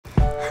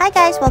Hi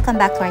guys, welcome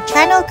back to our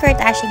channel, Kurt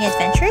Ashing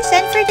Adventures,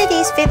 and for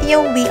today's video,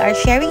 we are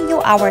sharing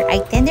you our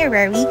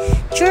itinerary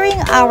during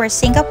our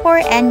Singapore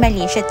and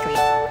Malaysia trip.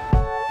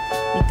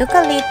 We took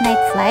a late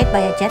night flight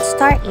via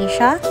Jetstar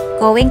Asia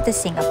going to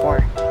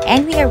Singapore,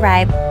 and we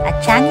arrived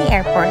at Changi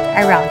Airport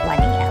around 1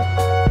 AM.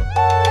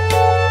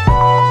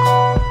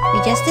 We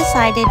just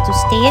decided to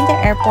stay in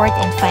the airport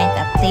and find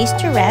a place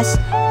to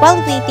rest while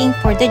waiting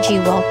for the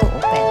jewel to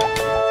open.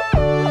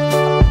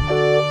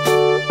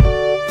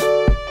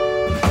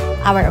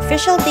 Our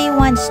official day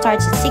 1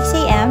 starts at 6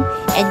 AM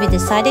and we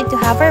decided to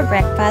have our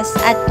breakfast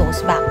at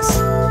Toast Box.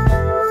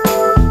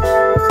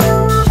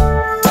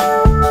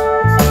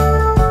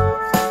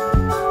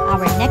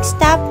 Our next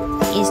stop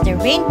is the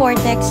rain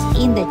vortex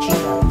in the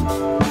Jewel.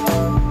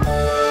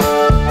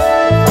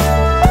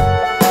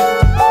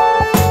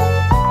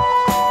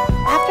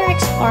 After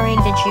exploring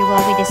the Jewel,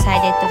 we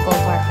decided to go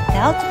to our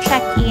hotel to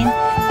check in,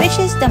 which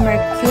is the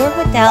Mercure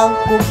Hotel,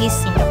 Bugis,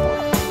 Singapore.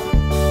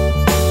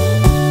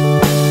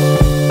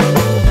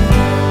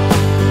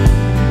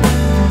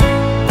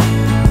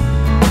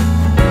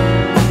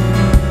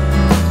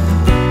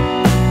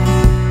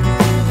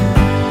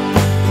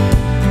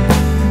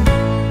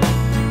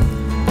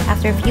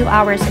 After a few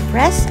hours of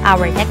rest,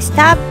 our next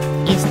stop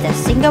is the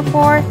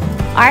Singapore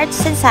Arts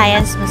and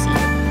Science Museum.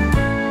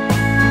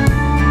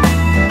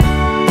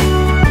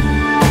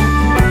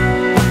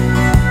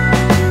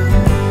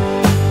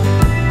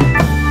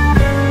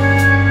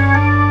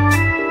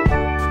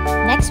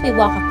 Next, we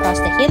walk across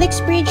the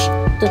Helix Bridge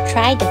to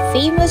try the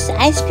famous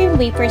ice cream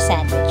wafer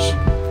sandwich.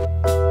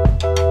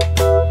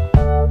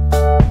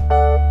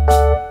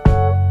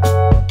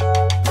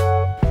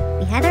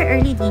 We had our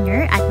early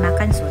dinner at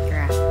Makansutra.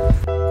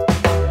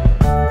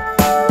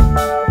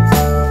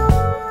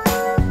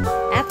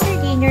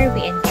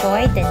 We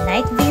enjoyed the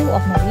night view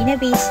of Marina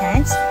Bay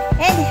sands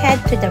and head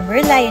to the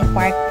Merlion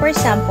Park for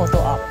some photo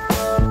op.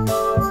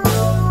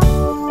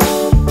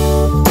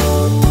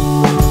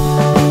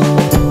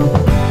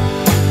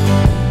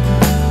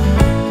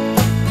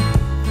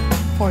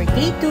 For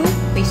day 2,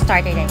 we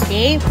started a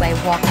day by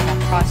walking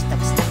across the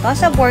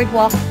Sentos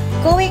Boardwalk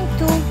going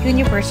to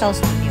Universal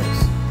Studios.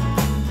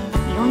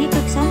 We only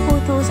took some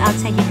photos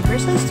outside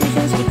Universal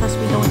Studios because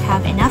we don't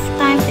have enough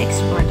time to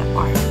explore the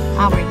park.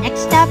 Our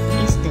next stop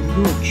is the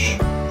Luge.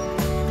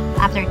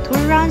 After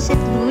 2 rounds at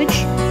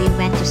Luge, we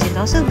went to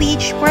Siloso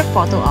Beach for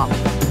photo op.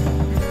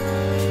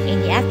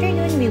 In the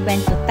afternoon, we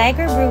went to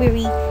Tiger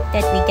Brewery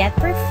that we get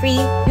for free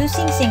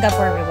using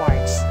Singapore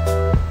rewards.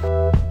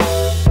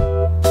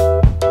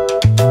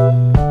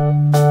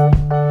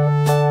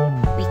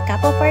 We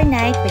cap off our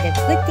night with a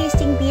good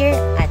tasting beer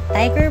at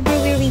Tiger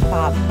Brewery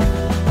Pub.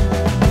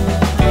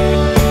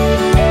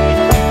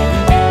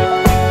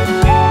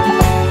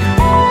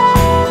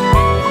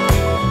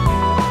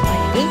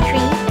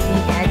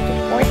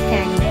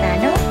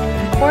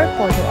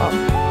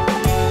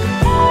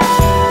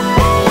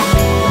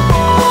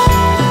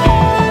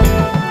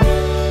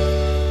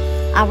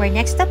 Our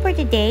next stop for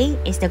the day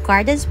is the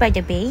Gardens by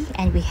the Bay,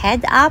 and we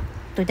head up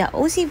to the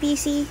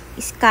OCBC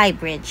Sky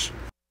Bridge.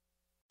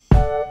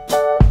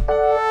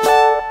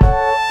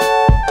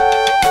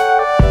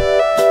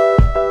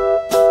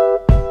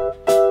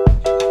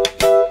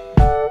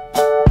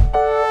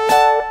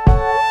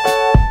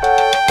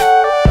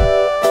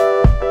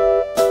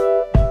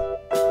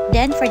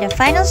 Then for the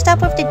final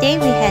stop of the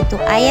day, we head to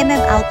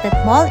IMM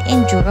Outlet Mall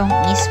in Jurong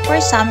East for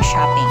some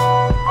shopping.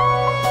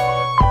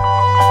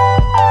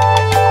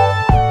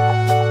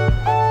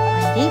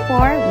 Day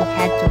 4, we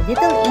head to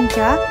Little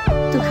India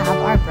to have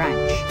our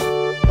brunch.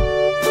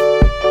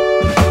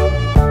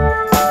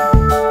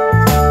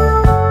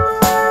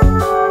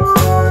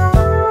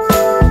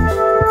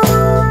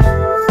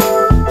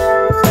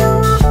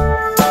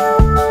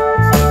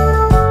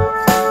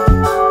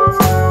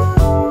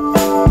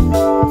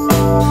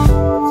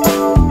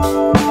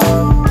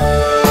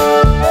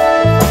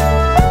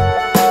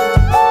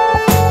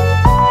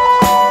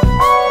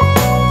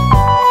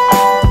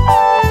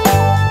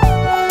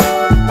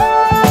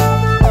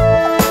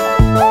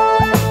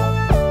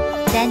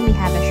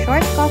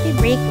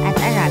 Break at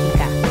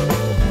Arabica.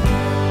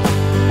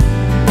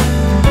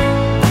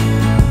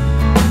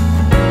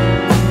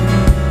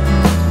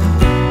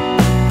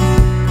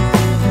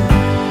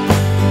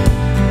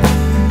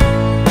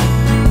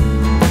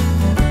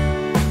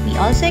 We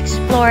also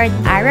explored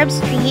Arab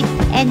Street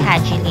and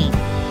Haji Lane.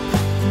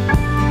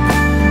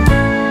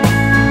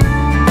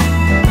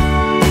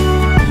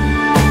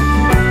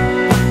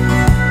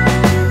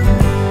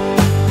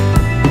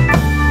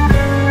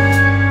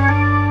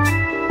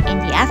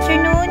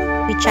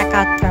 Check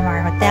out from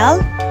our hotel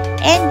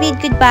and bid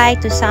goodbye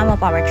to some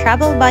of our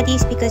travel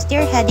buddies because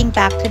they're heading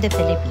back to the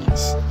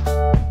Philippines.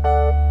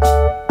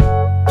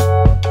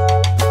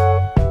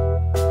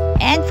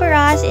 And for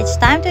us, it's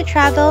time to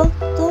travel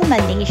to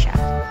Malaysia.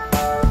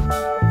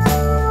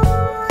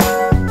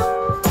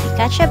 We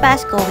catch a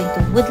bus going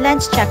to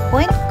Woodlands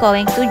Checkpoint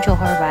going to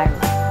Johor Bharu.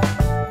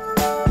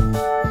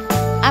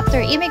 After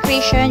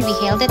immigration, we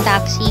hailed a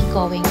taxi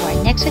going to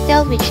our next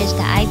hotel, which is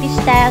the ibis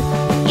style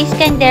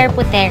Iskander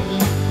Puteri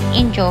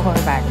in Johor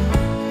Bharu.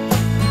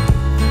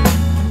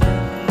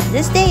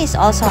 This day is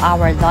also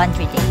our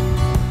laundry day.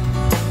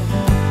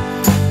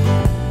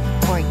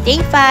 For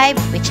day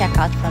 5, we check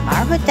out from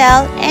our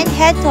hotel and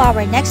head to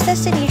our next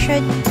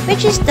destination,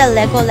 which is the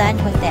Legoland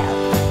Hotel.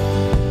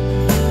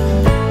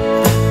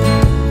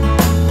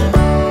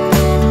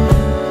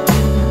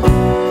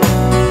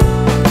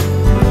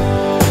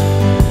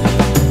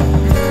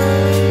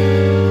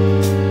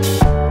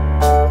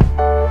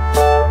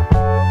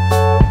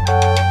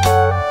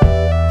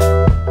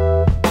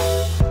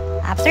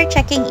 After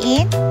checking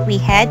in, we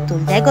head to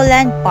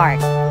Legoland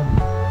Park.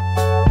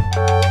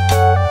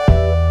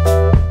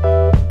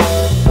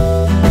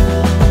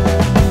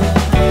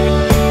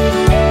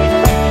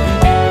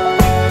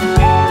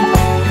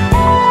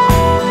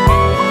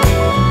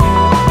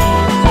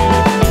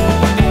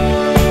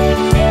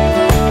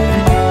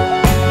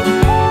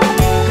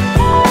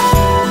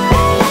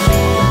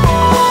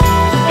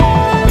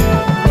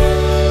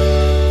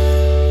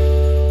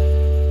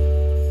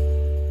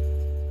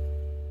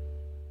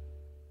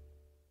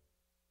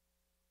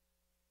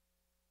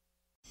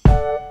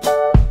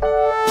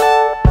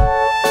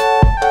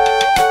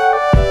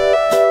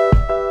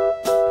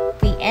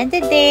 End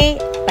the day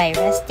by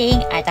resting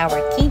at our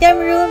Kingdom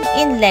Room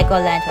in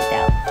Legoland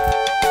Hotel.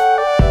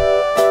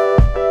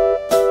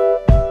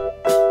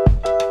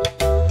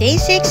 Day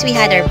 6, we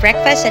had our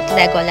breakfast at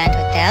Legoland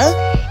Hotel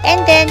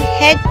and then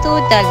head to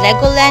the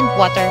Legoland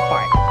Water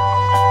Park.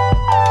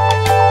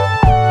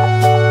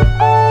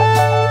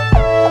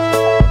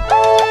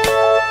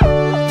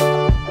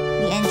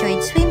 We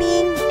enjoyed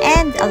swimming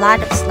and a lot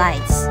of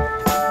slides.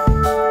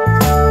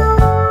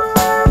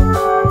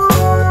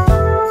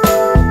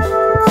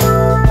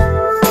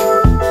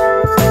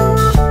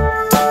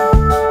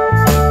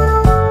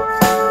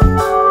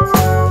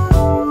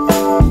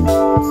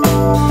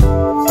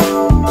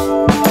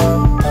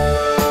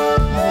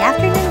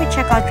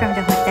 Out from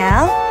the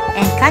hotel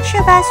and catch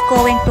a bus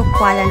going to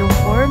Kuala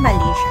Lumpur,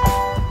 Malaysia.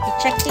 We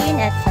checked in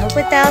at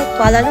Novotel,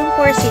 Kuala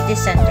Lumpur City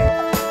Center.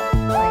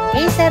 On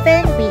day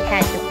 7, we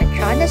head to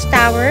Petronas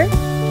Tower,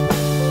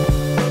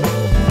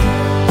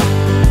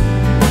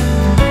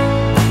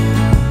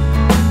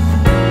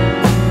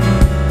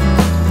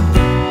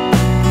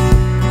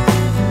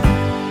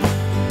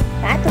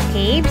 Batu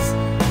Caves,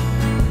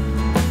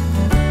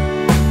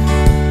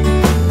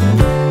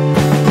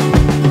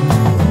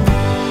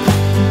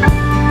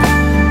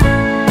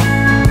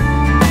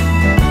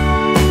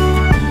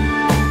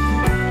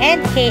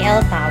 and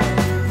KL Tower.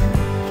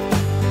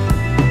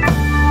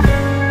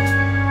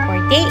 For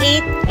day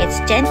 8, it's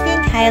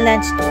Genting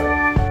Highlands tour.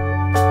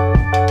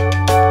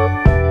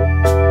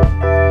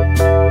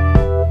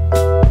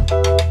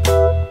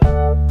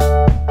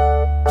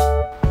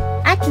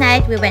 At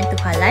night, we went to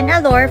Jalan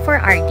Alor for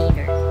our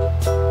dinner.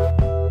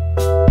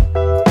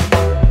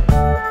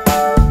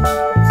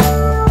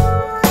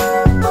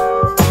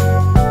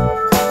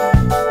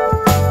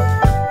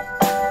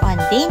 On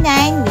day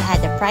 9, we had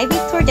a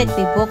private tour that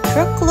we booked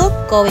through Luge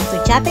going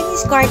to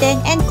Japanese Garden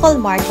and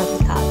Colmar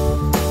Tropicale.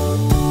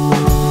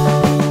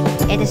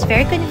 It is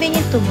very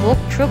convenient to book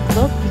through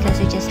Luge because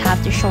you just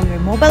have to show your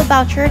mobile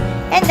voucher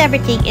and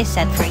everything is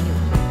set for you.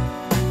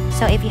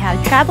 So if you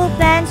have travel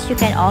plans, you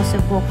can also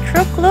book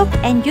through Luge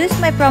and use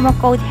my promo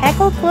code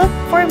HECKLECLUG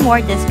for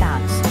more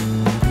discounts.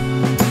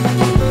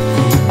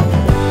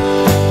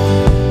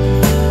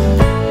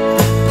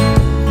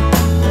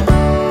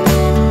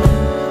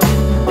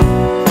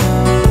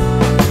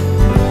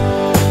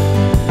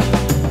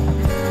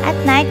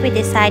 We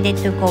decided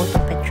to go to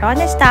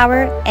Petronas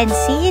Tower and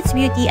see its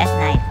beauty at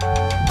night.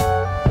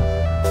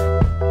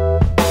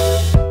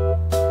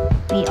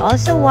 We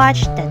also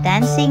watched the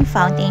dancing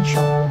fountain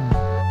show.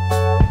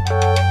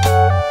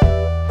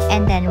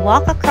 And then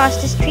walk across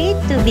the street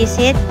to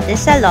visit the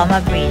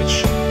Saloma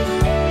Bridge.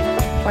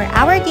 For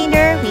our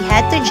dinner, we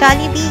head to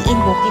Jollibee in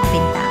Bukit.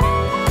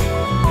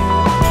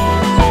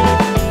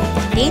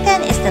 Day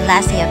 10 is the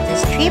last day of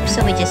this trip,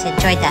 so we just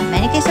enjoyed the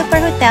amenities of our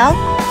hotel,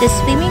 the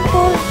swimming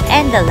pool,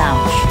 and the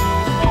lounge.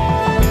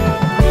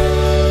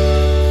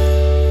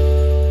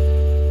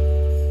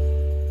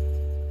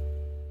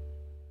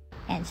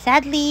 And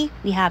sadly,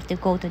 we have to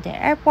go to the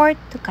airport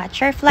to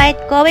catch our flight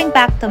going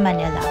back to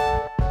Manila.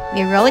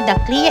 We rode the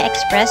Clia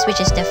Express,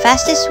 which is the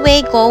fastest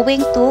way going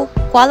to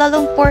Kuala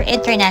Lumpur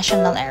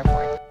International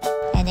Airport.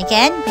 And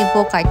again, we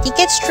book our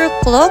tickets through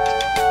Luge,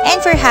 and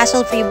for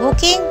hassle-free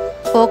booking,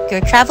 book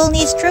your travel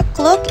needs through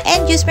Luge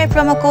and use my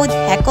promo code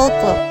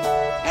HECKLECLUG.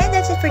 And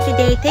that's it for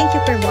today. Thank you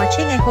for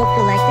watching. I hope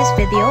you liked this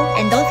video.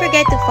 And don't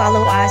forget to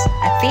follow us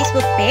at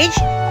Facebook page,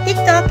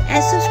 TikTok,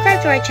 and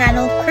subscribe to our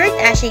channel, Kurt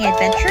Ashing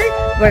Adventure,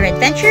 where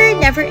adventure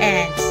never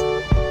ends.